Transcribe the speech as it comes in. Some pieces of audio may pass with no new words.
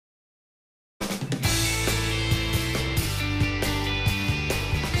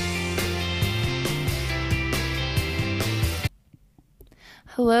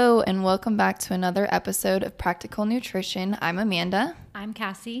Hello, and welcome back to another episode of Practical Nutrition. I'm Amanda. I'm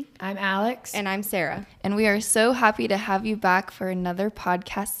Cassie. I'm Alex. And I'm Sarah. And we are so happy to have you back for another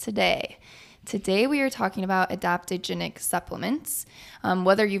podcast today. Today we are talking about adaptogenic supplements.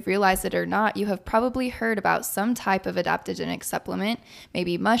 Whether you've realized it or not, you have probably heard about some type of adaptogenic supplement,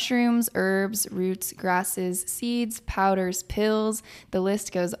 maybe mushrooms, herbs, roots, grasses, seeds, powders, pills. The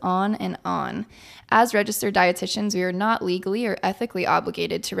list goes on and on. As registered dietitians, we are not legally or ethically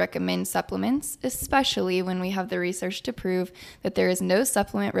obligated to recommend supplements, especially when we have the research to prove that there is no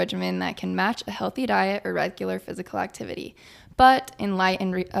supplement regimen that can match a healthy diet or regular physical activity. But in light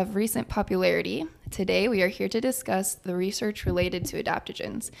of recent popularity, today we are here to discuss the research related to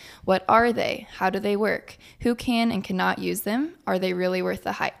adaptogens. What are they? How do they work? Who can and cannot use them? Are they really worth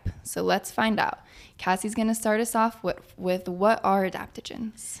the hype? So let's find out. Cassie's going to start us off with what are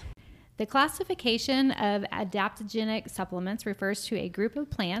adaptogens? The classification of adaptogenic supplements refers to a group of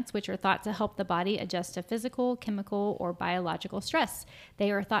plants which are thought to help the body adjust to physical, chemical, or biological stress.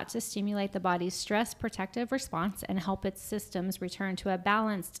 They are thought to stimulate the body's stress protective response and help its systems return to a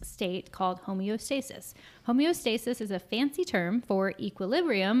balanced state called homeostasis. Homeostasis is a fancy term for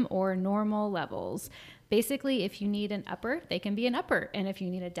equilibrium or normal levels. Basically, if you need an upper, they can be an upper. And if you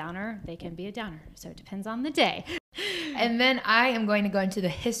need a downer, they can be a downer. So it depends on the day. And then I am going to go into the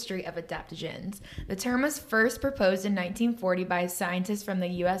history of adaptogens. The term was first proposed in 1940 by a scientist from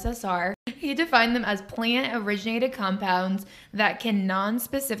the USSR. He defined them as plant-originated compounds that can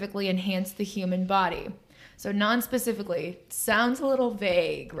non-specifically enhance the human body. So non-specifically sounds a little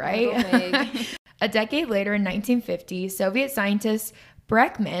vague, right? A little vague. A decade later, in 1950, Soviet scientist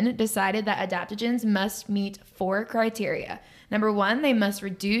Brekman decided that adaptogens must meet 4 criteria. Number 1, they must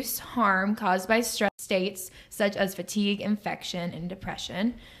reduce harm caused by stress states such as fatigue, infection, and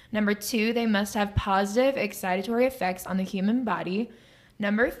depression. Number 2, they must have positive excitatory effects on the human body.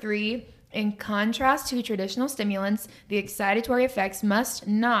 Number 3, in contrast to traditional stimulants, the excitatory effects must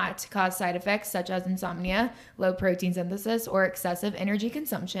not cause side effects such as insomnia, low protein synthesis, or excessive energy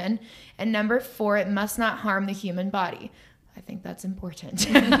consumption. And number 4, it must not harm the human body. I think that's important.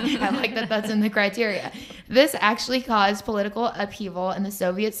 I like that that's in the criteria. This actually caused political upheaval in the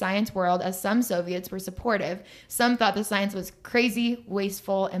Soviet science world as some Soviets were supportive. Some thought the science was crazy,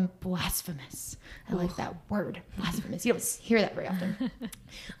 wasteful, and blasphemous. I like that word, blasphemous. You don't hear that very often.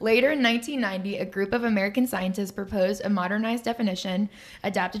 Later in 1990, a group of American scientists proposed a modernized definition.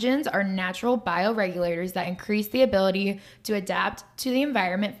 Adaptogens are natural bioregulators that increase the ability to adapt to the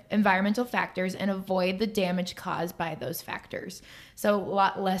environmental factors and avoid the damage caused by those factors. So a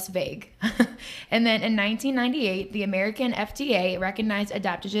lot less vague. And then in 1998, the American FDA recognized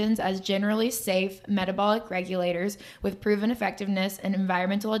adaptogens as generally safe metabolic regulators with proven effectiveness in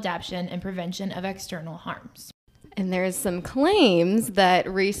environmental adaptation and prevention of external harms. And there's some claims that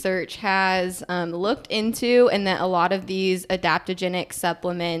research has looked into and that a lot of these adaptogenic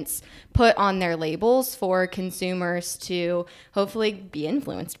supplements put on their labels for consumers to hopefully be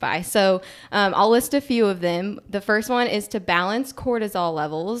influenced by. So I'll list a few of them. The first one is to balance cortisol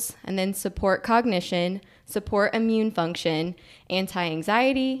levels and then support cognition, support immune function,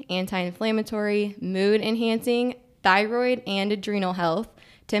 anti-anxiety, anti-inflammatory, mood enhancing, thyroid and adrenal health,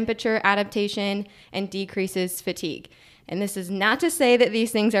 temperature adaptation, and decreases fatigue. And this is not to say that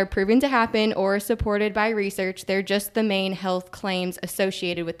these things are proven to happen or supported by research. They're just the main health claims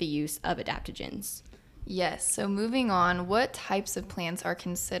associated with the use of adaptogens. Yes, so moving on, what types of plants are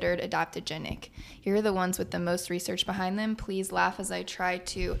considered adaptogenic? Here are the ones with the most research behind them. Please laugh as I try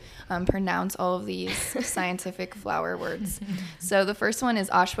to pronounce all of these scientific flower words. So the first one is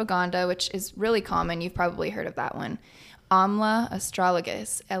ashwagandha, which is really common. You've probably heard of that one. Amla,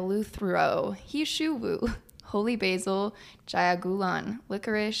 astragalus, eleuthero, hishuwu, holy basil, jayagulan,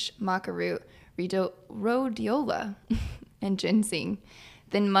 licorice, maca root, rhodiola, and ginseng.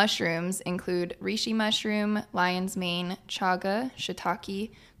 Then mushrooms include reishi mushroom, lion's mane, chaga,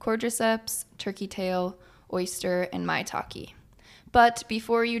 shiitake, cordyceps, turkey tail, oyster, and maitake. But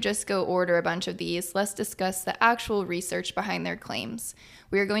before you just go order a bunch of these, let's discuss the actual research behind their claims.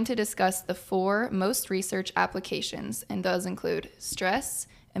 We are going to discuss the 4 most researched applications, and those include stress,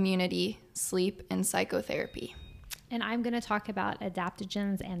 immunity, sleep, and psychotherapy. And I'm going to talk about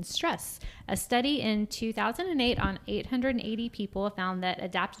adaptogens and stress. A study in 2008 on 880 people found that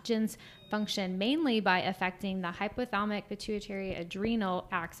adaptogens function mainly by affecting the hypothalamic pituitary adrenal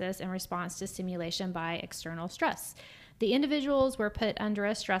axis in response to stimulation by external stress. The individuals were put under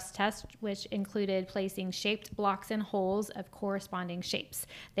a stress test, which included placing shaped blocks in holes of corresponding shapes.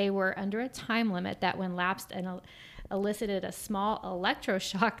 They were under a time limit that, when lapsed, and elicited a small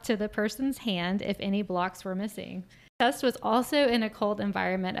electroshock to the person's hand if any blocks were missing. Test was also in a cold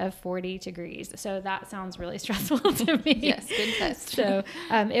environment of 40 degrees. So that sounds really stressful to me. Yes, good test. So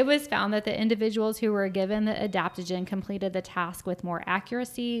it was found that the individuals who were given the adaptogen completed the task with more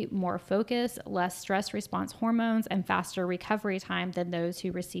accuracy, more focus, less stress response hormones, and faster recovery time than those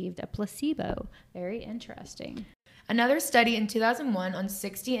who received a placebo. Very interesting. Another study in 2001 on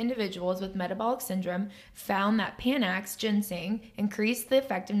 60 individuals with metabolic syndrome found that Panax ginseng increased the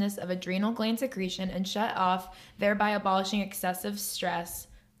effectiveness of adrenal gland secretion and shut off, thereby abolishing excessive stress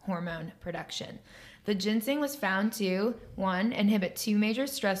hormone production. The ginseng was found to, 1, inhibit 2 major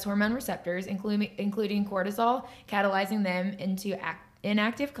stress hormone receptors, including cortisol, catalyzing them into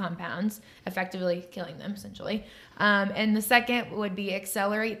inactive compounds, effectively killing them, essentially. And the second would be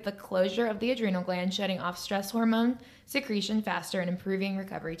accelerate the closure of the adrenal gland, shutting off stress hormone secretion faster and improving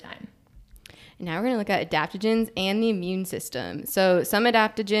recovery time. Now we're going to look at adaptogens and the immune system. So some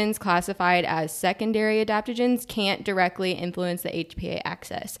adaptogens classified as secondary adaptogens can't directly influence the HPA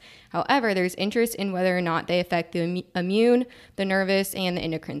axis. However, there's interest in whether or not they affect the immune, the nervous, and the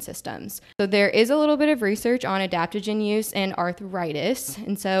endocrine systems. So there is a little bit of research on adaptogen use and arthritis.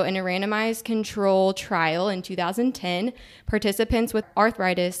 And so in a randomized control trial in 2010, participants with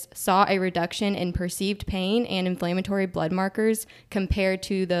arthritis saw a reduction in perceived pain and inflammatory blood markers compared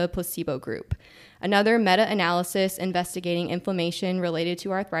to the placebo group. Another meta-analysis investigating inflammation related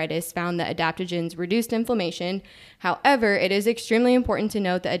to arthritis found that adaptogens reduced inflammation. However, it is extremely important to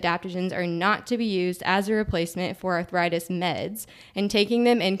note that adaptogens are not to be used as a replacement for arthritis meds, and taking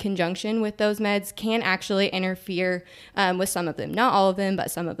them in conjunction with those meds can actually interfere with some of them. Not all of them,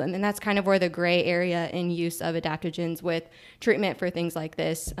 but some of them. And that's kind of where the gray area in use of adaptogens with treatment for things like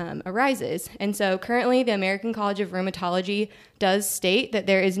this arises. And so currently, the American College of Rheumatology does state that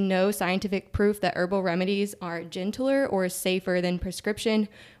there is no scientific proof that herbal remedies are gentler or safer than prescription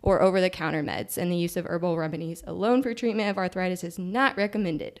or over-the-counter meds, and the use of herbal remedies alone for treatment of arthritis is not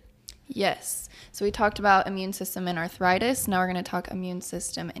recommended. Yes. So we talked about immune system and arthritis. Now we're going to talk immune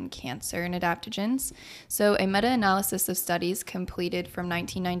system and cancer and adaptogens. So a meta-analysis of studies completed from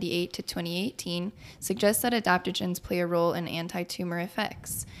 1998 to 2018 suggests that adaptogens play a role in anti-tumor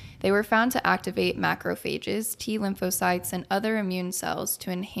effects. They were found to activate macrophages, T lymphocytes, and other immune cells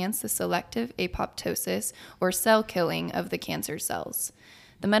to enhance the selective apoptosis or cell killing of the cancer cells.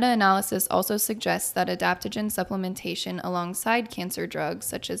 The meta-analysis also suggests that adaptogen supplementation alongside cancer drugs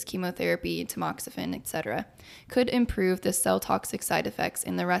such as chemotherapy, tamoxifen, etc., could improve the cell toxic side effects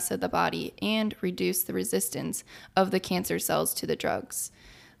in the rest of the body and reduce the resistance of the cancer cells to the drugs.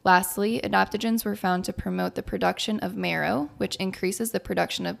 Lastly, adaptogens were found to promote the production of marrow, which increases the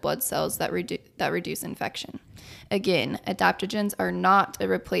production of blood cells that reduce infection. Again, adaptogens are not a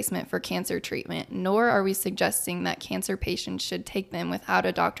replacement for cancer treatment, nor are we suggesting that cancer patients should take them without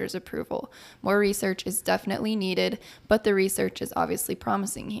a doctor's approval. More research is definitely needed, but the research is obviously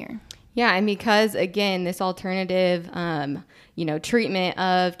promising here. Yeah, and because, again, this alternative, treatment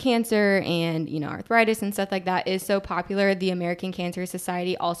of cancer and, arthritis and stuff like that is so popular, the American Cancer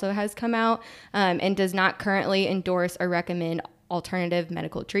Society also has come out and does not currently endorse or recommend alternative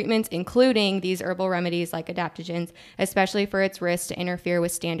medical treatments, including these herbal remedies like adaptogens, especially for its risk to interfere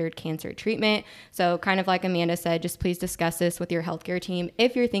with standard cancer treatment. So kind of like Amanda said, just please discuss this with your healthcare team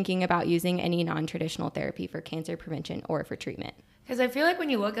if you're thinking about using any non-traditional therapy for cancer prevention or for treatment. Because I feel like when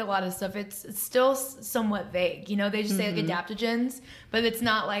you look at a lot of stuff, it's still somewhat vague. They just say like adaptogens, but it's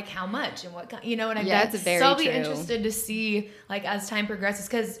not like how much and what kind. You know what I mean? Yeah, it's very true. So I'll be true. interested to see like as time progresses,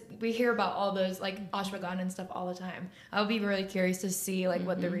 because we hear about all those like ashwagandha and stuff all the time. I'll be really curious to see like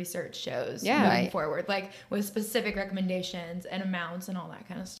what the research shows moving forward, like with specific recommendations and amounts and all that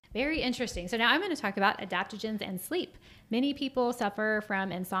kind of stuff. Very interesting. So now I'm going to talk about adaptogens and sleep. Many people suffer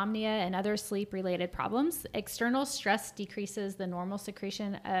from insomnia and other sleep-related problems. External stress decreases the normal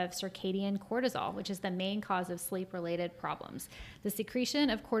secretion of circadian cortisol, which is the main cause of sleep-related problems. The secretion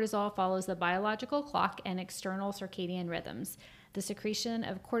of cortisol follows the biological clock and external circadian rhythms. The secretion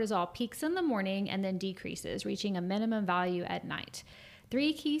of cortisol peaks in the morning and then decreases, reaching a minimum value at night.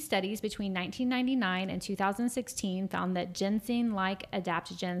 3 key studies between 1999 and 2016 found that ginseng-like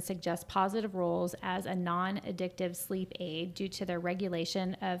adaptogens suggest positive roles as a non-addictive sleep aid due to their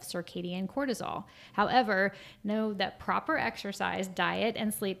regulation of circadian cortisol. However, know that proper exercise, diet,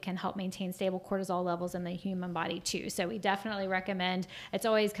 and sleep can help maintain stable cortisol levels in the human body too. So we definitely recommend, it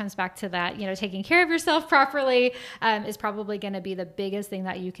always comes back to that, taking care of yourself properly is probably going to be the biggest thing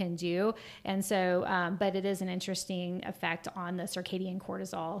that you can do. And so, but it is an interesting effect on the circadian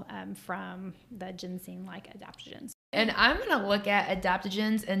cortisol from the ginseng-like adaptogens. And I'm going to look at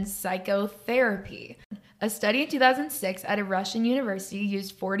adaptogens and psychotherapy. A study in 2006 at a Russian university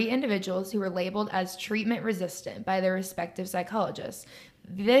used 40 individuals who were labeled as treatment resistant by their respective psychologists.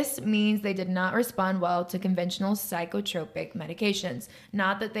 This means they did not respond well to conventional psychotropic medications,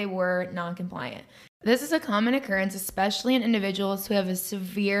 not that they were non-compliant. This is a common occurrence, especially in individuals who have a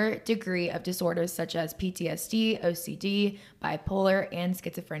severe degree of disorders such as PTSD, OCD, bipolar, and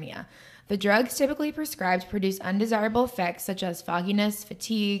schizophrenia. The drugs typically prescribed produce undesirable effects such as fogginess,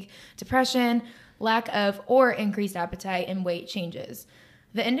 fatigue, depression, lack of or increased appetite, and weight changes.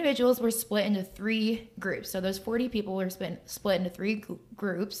 The individuals were split into 3 groups. So those 40 people were split into 3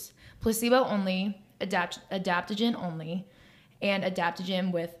 groups: placebo only, adaptogen only, and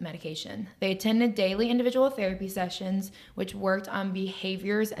adaptogen with medication. They attended daily individual therapy sessions, which worked on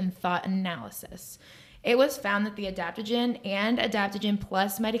behaviors and thought analysis. It was found that the adaptogen and adaptogen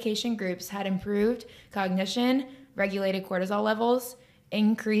plus medication groups had improved cognition, regulated cortisol levels,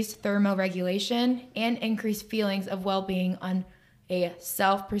 increased thermoregulation, and increased feelings of well-being on a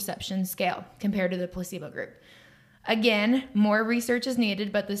self-perception scale compared to the placebo group. Again, more research is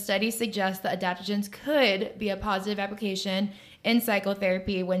needed, but the study suggests that adaptogens could be a positive application in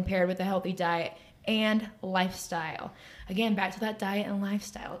psychotherapy when paired with a healthy diet and lifestyle. Again, back to that diet and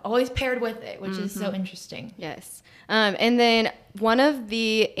lifestyle, always paired with it, which is so interesting. Yes. And then one of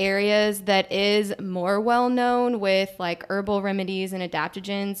the areas that is more well known with like herbal remedies and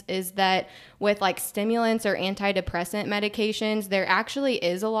adaptogens is that with like stimulants or antidepressant medications, there actually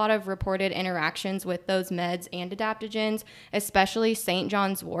is a lot of reported interactions with those meds and adaptogens, especially St.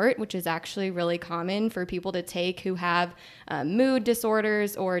 John's wort, which is actually really common for people to take who have mood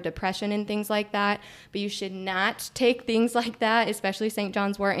disorders or depression and things like that. But you should not take things like that, especially St.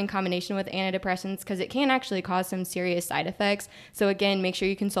 John's wort, in combination with antidepressants, because it can actually cause some serious side effects. So again, make sure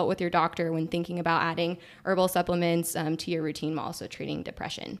you consult with your doctor when thinking about adding herbal supplements to your routine while also treating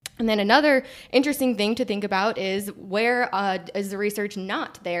depression. And then another interesting thing to think about is where is the research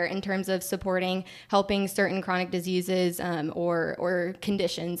not there in terms of supporting helping certain chronic diseases or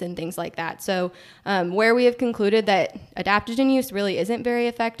conditions and things like that. So where we have concluded that adaptogen use really isn't very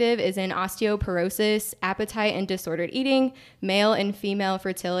effective is in osteoporosis, appetite and disordered eating, male and female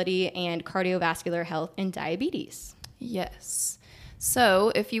fertility, and cardiovascular health and diabetes. Yes.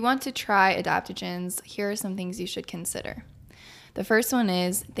 So if you want to try adaptogens, here are some things you should consider. The first one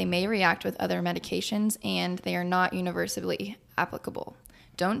is they may react with other medications and they are not universally applicable.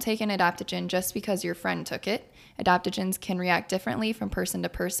 Don't take an adaptogen just because your friend took it. Adaptogens can react differently from person to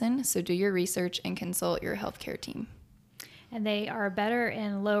person, so do your research and consult your healthcare team. And they are better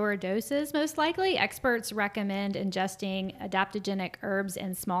in lower doses, most likely. Experts recommend ingesting adaptogenic herbs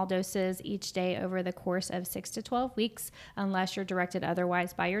in small doses each day over the course of 6 to 12 weeks, unless you're directed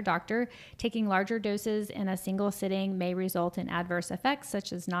otherwise by your doctor. Taking larger doses in a single sitting may result in adverse effects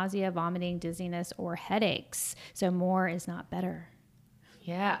such as nausea, vomiting, dizziness, or headaches. So more is not better.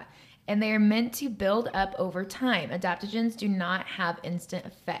 Yeah. And they are meant to build up over time. Adaptogens do not have instant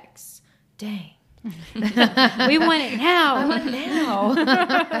effects. Dang. We want it now. I want it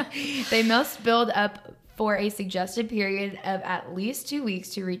now. They must build up for a suggested period of at least 2 weeks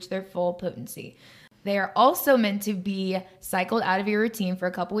to reach their full potency. They are also meant to be cycled out of your routine for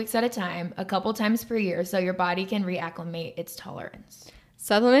a couple weeks at a time, a couple times per year, so your body can reacclimate its tolerance.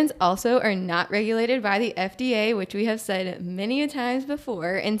 Supplements also are not regulated by the FDA, which we have said many a times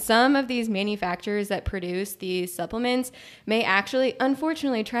before, and some of these manufacturers that produce these supplements may actually,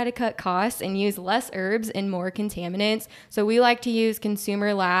 unfortunately, try to cut costs and use less herbs and more contaminants. So we like to use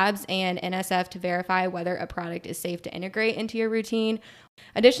consumer labs and NSF to verify whether a product is safe to integrate into your routine.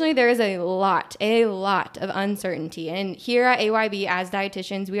 Additionally, there is a lot of uncertainty. And here at AYB, as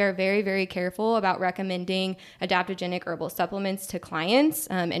dietitians, we are very, very careful about recommending adaptogenic herbal supplements to clients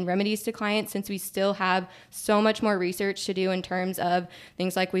and remedies to clients, since we still have so much more research to do in terms of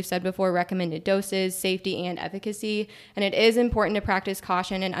things like we've said before, recommended doses, safety, and efficacy. And it is important to practice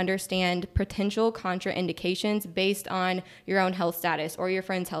caution and understand potential contraindications based on your own health status or your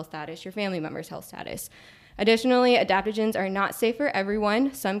friend's health status, your family member's health status. Additionally, adaptogens are not safe for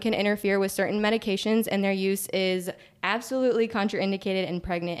everyone. Some can interfere with certain medications, and their use is absolutely contraindicated in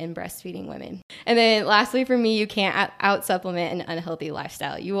pregnant and breastfeeding women. And then lastly, for me, you can't out-supplement an unhealthy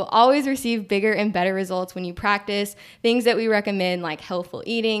lifestyle. You will always receive bigger and better results when you practice things that we recommend, like healthful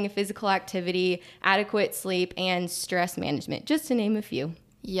eating, physical activity, adequate sleep, and stress management, just to name a few.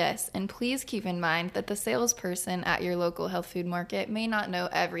 Yes, and please keep in mind that the salesperson at your local health food market may not know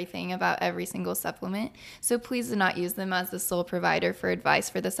everything about every single supplement, so please do not use them as the sole provider for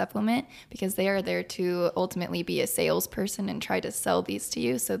advice for the supplement, because they are there to ultimately be a salesperson and try to sell these to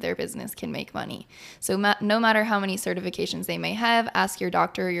you so their business can make money. So no matter how many certifications they may have, ask your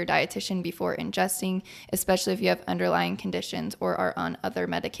doctor or your dietitian before ingesting, especially if you have underlying conditions or are on other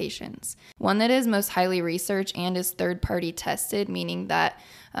medications. One that is most highly researched and is third-party tested, meaning that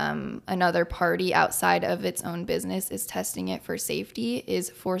another party outside of its own business is testing it for safety, is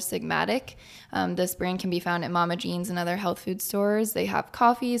Four Sigmatic. This brand can be found at Mama Jean's and other health food stores. They have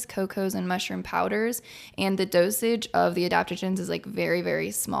coffees, cocos, and mushroom powders, and the dosage of the adaptogens is like very,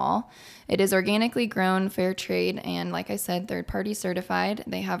 very small. It is organically grown, fair trade, and like I said, third-party certified.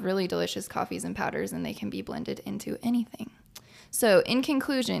 They have really delicious coffees and powders, and they can be blended into anything. So, in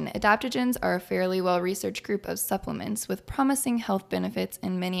conclusion, adaptogens are a fairly well-researched group of supplements with promising health benefits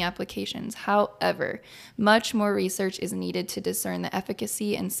in many applications. However, much more research is needed to discern the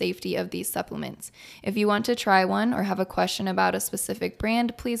efficacy and safety of these supplements. If you want to try one or have a question about a specific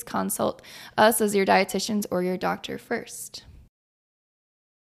brand, please consult us as your dietitians or your doctor first.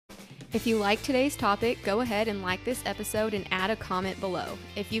 If you like today's topic, go ahead and like this episode and add a comment below.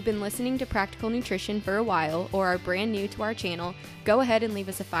 If you've been listening to Practical Nutrition for a while or are brand new to our channel, go ahead and leave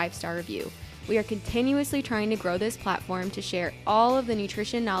us a 5-star review. We are continuously trying to grow this platform to share all of the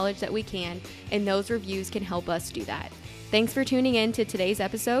nutrition knowledge that we can, and those reviews can help us do that. Thanks for tuning in to today's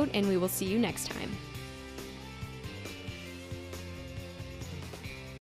episode, and we will see you next time.